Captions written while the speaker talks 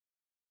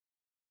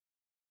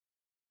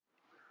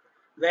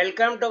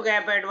Welcome to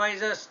GAAP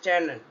Advisors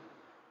channel.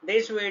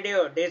 This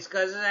video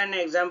discusses an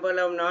example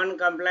of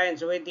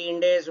non-compliance with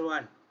Ind AS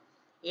 1.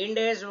 Ind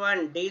AS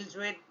 1 deals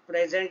with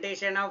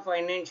presentation of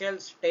financial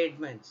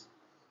statements.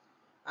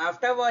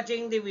 After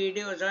watching the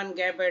videos on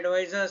GAAP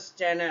Advisors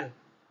channel,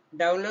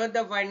 download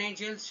the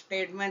financial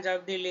statements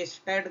of the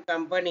listed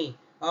company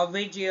of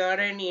which you are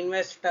an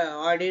investor,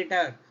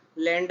 auditor,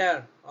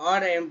 lender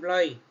or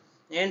employee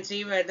and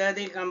see whether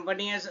the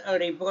company has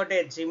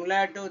reported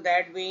similar to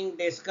that being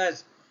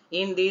discussed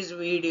in these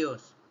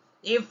videos.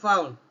 If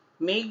found,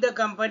 make the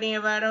company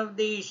aware of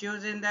the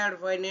issues in their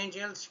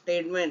financial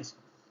statements,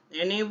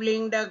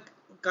 enabling the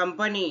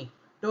company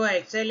to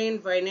excel in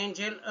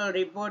financial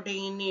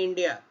reporting in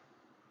India.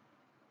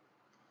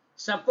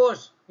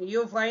 Suppose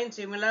you find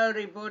similar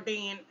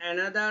reporting in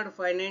another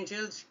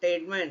financial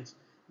statements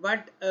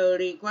but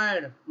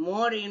require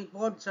more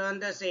inputs on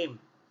the same.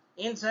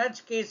 In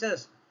such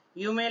cases,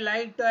 you may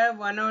like to have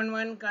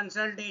one-on-one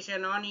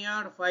consultation on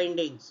your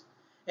findings.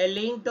 A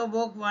link to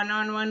book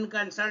one-on-one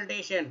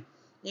consultation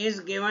is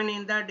given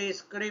in the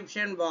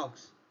description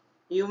box.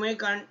 You may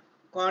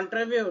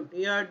contribute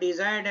your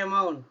desired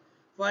amount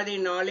for the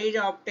knowledge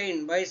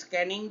obtained by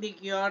scanning the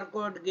QR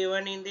code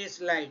given in the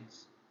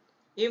slides.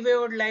 If you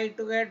would like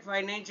to get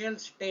financial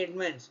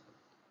statements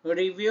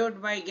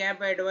reviewed by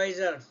GAAP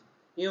advisors,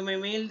 you may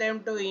mail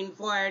them to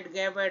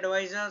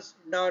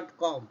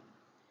info@gapadvisors.com.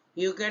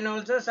 You can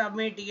also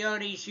submit your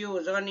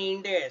issues on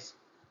Ind AS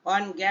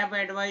on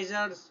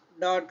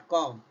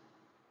gapadvisors.com.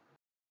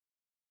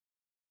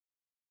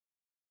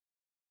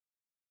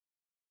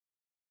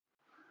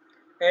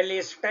 A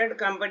listed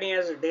company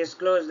has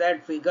disclosed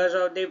that figures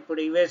of the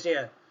previous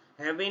year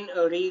have been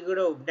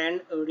regrouped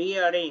and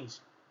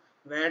rearranged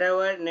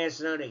wherever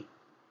necessary.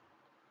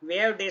 We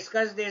have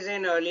discussed this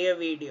in earlier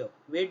video.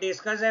 We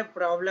discuss a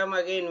problem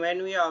again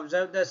when we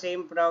observe the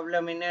same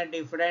problem in a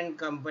different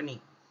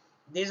company.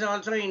 This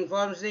also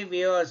informs the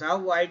viewers how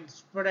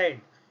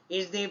widespread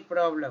is the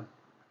problem.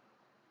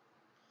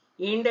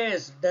 Ind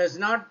AS does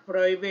not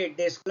prohibit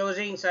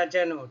disclosing such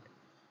a note.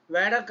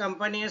 Where a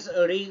company has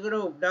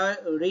regrouped or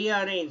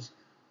rearranged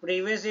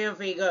previous year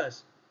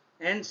figures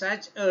and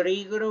such a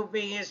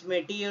regrouping is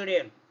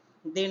material,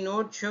 the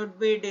note should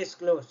be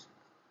disclosed.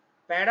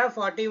 Para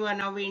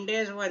 41 of Ind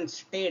AS 1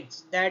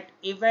 states that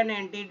if an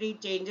entity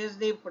changes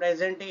the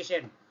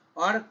presentation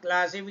or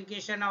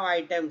classification of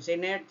items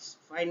in its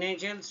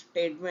financial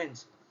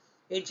statements,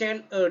 it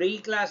shall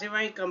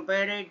reclassify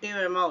comparative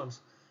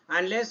amounts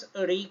unless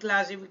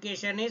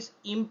reclassification is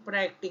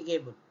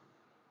impracticable.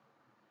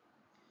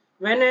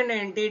 When an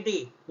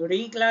entity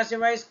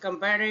reclassifies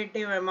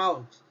comparative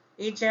amounts,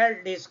 it shall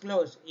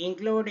disclose,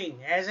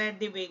 including as at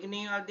the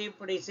beginning of the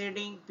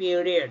preceding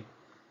period,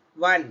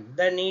 1.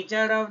 The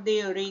nature of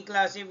the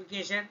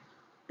reclassification.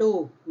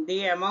 2.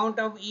 The amount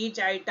of each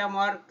item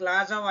or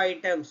class of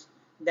items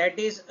that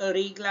is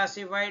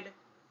reclassified.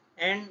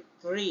 And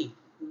 3.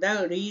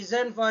 The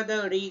reason for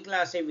the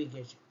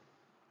reclassification.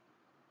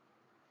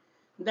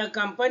 The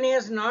company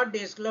has not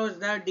disclosed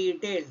the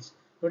details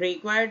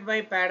required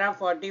by para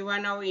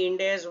 41 of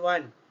Ind AS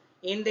 1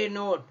 in the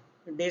note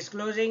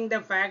disclosing the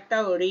fact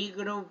of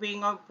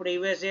regrouping of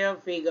previous year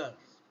figures.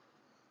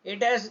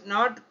 It has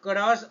not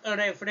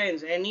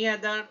cross-referenced any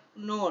other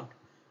note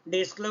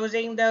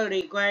disclosing the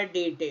required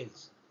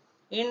details.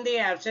 In the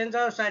absence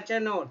of such a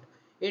note,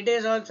 it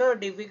is also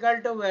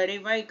difficult to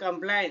verify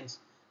compliance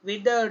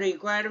with the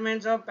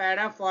requirements of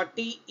para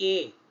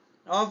 40A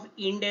of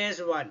Ind AS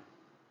 1.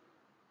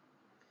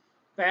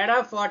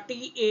 Para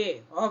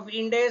 40A of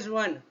Ind AS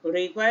 1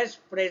 requires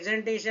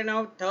presentation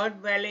of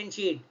third balance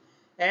sheet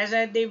as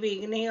at the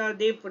beginning of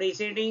the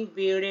preceding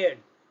period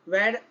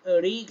where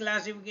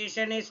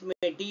reclassification is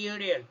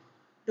material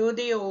to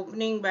the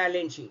opening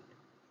balance sheet.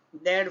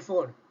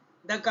 Therefore,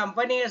 the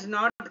company has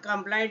not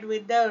complied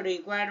with the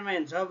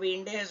requirements of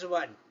Ind AS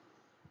 1.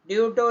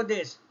 Due to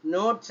this,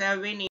 notes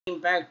have been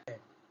impacted.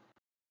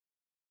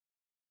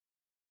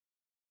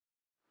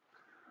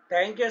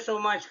 Thank you so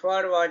much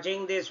for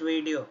watching this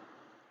video.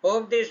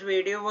 Hope this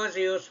video was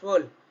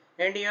useful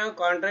and you have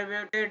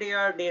contributed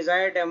your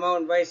desired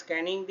amount by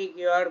scanning the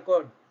QR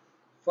code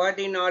for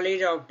the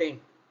knowledge obtained.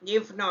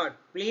 If not,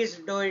 please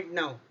do it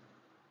now.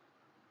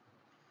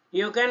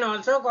 You can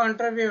also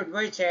contribute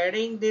by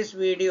sharing this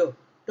video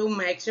to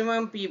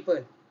maximum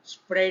people,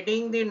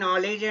 spreading the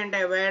knowledge and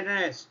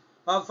awareness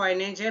of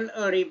financial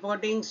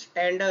reporting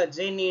standards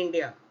in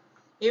India.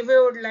 If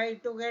you would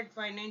like to get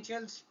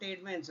financial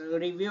statements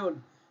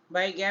reviewed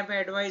by GAAP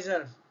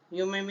advisors,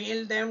 you may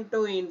mail them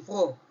to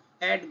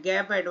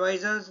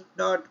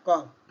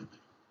info@gapadvisors.com.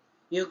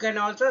 You can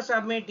also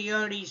submit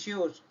your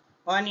issues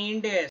on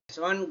Ind AS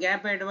on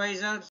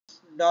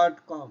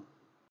gapadvisors.com.